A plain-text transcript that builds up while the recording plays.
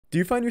Do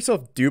you find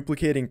yourself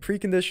duplicating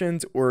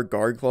preconditions or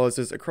guard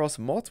clauses across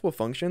multiple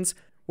functions?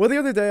 Well, the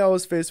other day I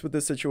was faced with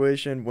this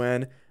situation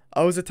when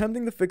I was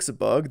attempting to fix a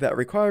bug that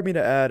required me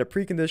to add a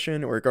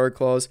precondition or a guard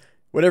clause,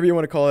 whatever you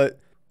want to call it,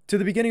 to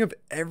the beginning of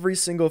every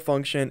single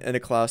function in a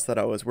class that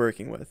I was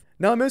working with.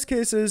 Now, in most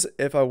cases,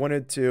 if I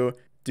wanted to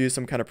do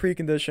some kind of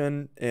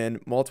precondition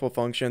in multiple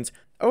functions,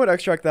 I would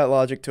extract that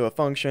logic to a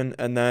function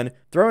and then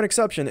throw an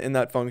exception in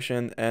that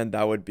function, and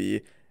that would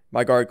be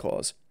my guard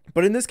clause.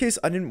 But in this case,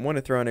 I didn't want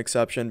to throw an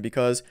exception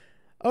because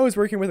I was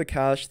working with a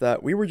cache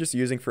that we were just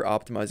using for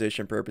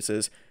optimization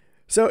purposes.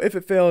 So if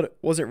it failed, it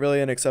wasn't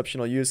really an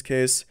exceptional use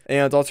case.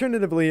 And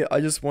alternatively, I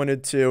just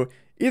wanted to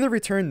either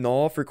return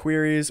null for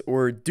queries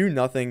or do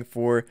nothing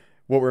for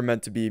what were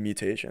meant to be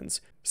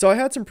mutations. So I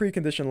had some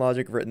precondition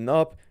logic written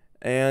up,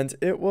 and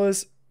it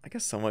was, I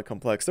guess, somewhat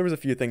complex. There was a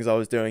few things I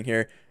was doing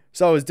here.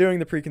 So I was doing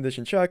the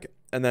precondition check,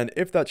 and then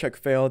if that check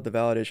failed, the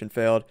validation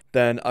failed,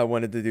 then I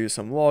wanted to do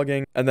some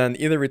logging, and then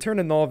either return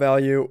a null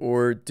value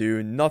or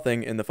do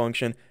nothing in the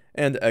function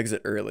and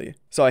exit early.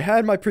 So I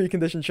had my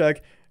precondition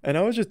check, and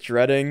I was just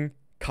dreading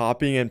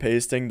copying and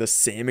pasting the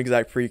same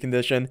exact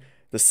precondition,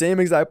 the same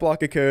exact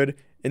block of code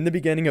in the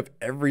beginning of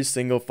every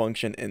single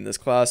function in this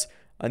class.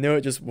 I knew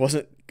it just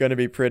wasn't going to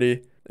be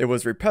pretty. It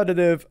was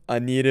repetitive. I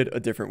needed a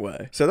different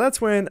way. So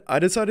that's when I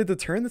decided to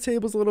turn the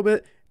tables a little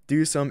bit,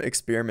 do some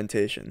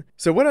experimentation.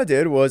 So what I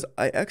did was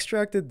I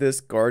extracted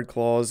this guard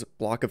clause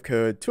block of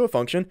code to a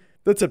function,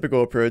 the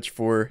typical approach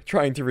for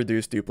trying to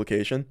reduce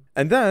duplication.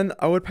 And then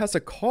I would pass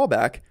a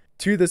callback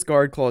to this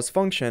guard clause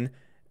function.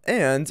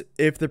 And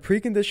if the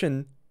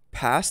precondition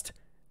passed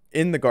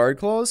in the guard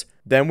clause,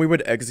 then we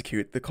would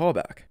execute the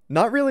callback.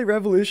 Not really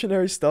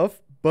revolutionary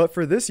stuff, but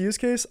for this use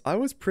case, I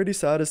was pretty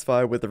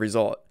satisfied with the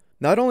result.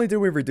 Not only did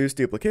we reduce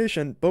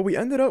duplication, but we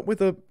ended up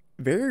with a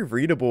very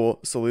readable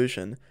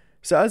solution.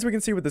 So as we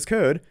can see with this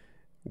code,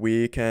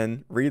 we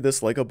can read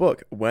this like a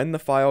book. When the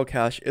file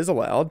cache is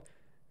allowed,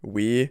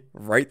 we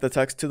write the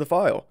text to the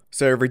file.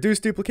 So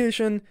reduced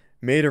duplication,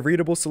 made a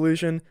readable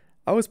solution.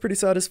 I was pretty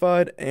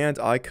satisfied and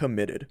I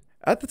committed.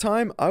 At the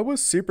time, I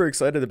was super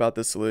excited about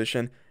this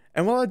solution.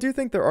 And while I do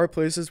think there are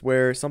places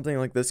where something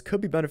like this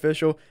could be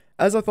beneficial,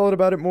 as I thought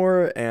about it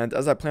more and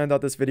as I planned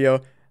out this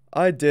video,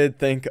 I did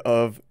think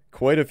of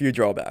quite a few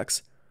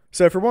drawbacks.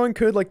 So for one,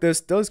 code like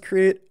this does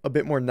create a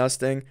bit more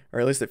nesting,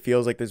 or at least it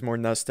feels like there's more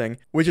nesting,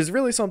 which is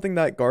really something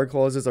that guard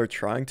clauses are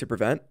trying to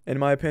prevent, in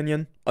my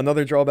opinion.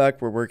 Another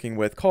drawback, we're working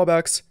with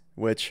callbacks,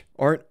 which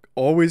aren't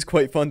always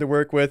quite fun to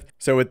work with.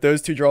 So with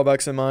those two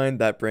drawbacks in mind,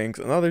 that brings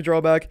another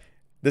drawback.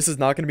 This is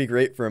not going to be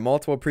great for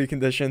multiple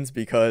preconditions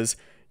because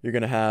you're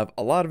going to have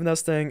a lot of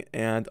nesting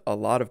and a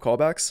lot of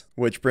callbacks,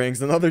 which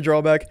brings another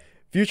drawback.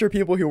 Future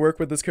people who work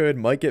with this code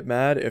might get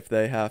mad if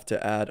they have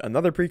to add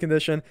another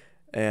precondition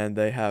and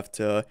they have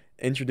to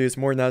introduce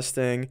more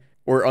nesting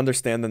or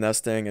understand the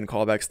nesting and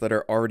callbacks that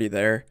are already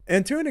there.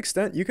 And to an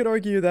extent, you could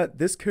argue that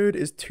this code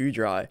is too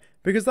dry,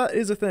 because that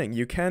is a thing.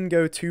 You can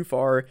go too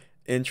far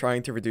in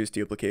trying to reduce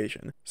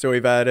duplication. So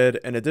we've added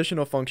an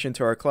additional function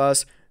to our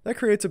class that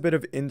creates a bit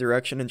of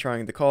indirection in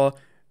trying to call,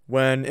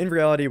 when in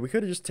reality, we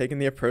could have just taken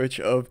the approach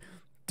of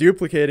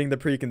duplicating the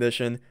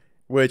precondition,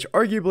 which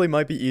arguably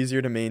might be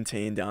easier to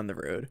maintain down the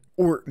road.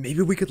 Or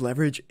maybe we could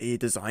leverage a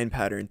design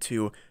pattern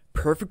to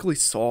perfectly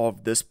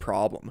solve this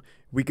problem.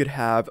 We could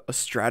have a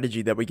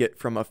strategy that we get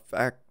from a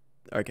fact.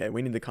 Okay,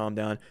 we need to calm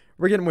down.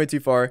 We're getting way too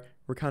far.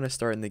 We're kind of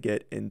starting to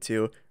get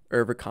into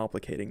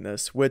overcomplicating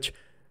this, which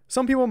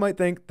some people might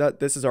think that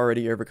this is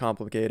already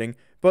overcomplicating,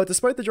 but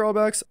despite the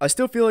drawbacks, I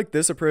still feel like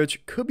this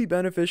approach could be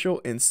beneficial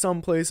in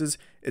some places.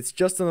 It's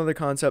just another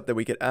concept that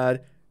we could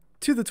add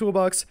to the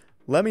toolbox.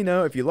 Let me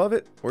know if you love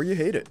it or you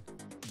hate it.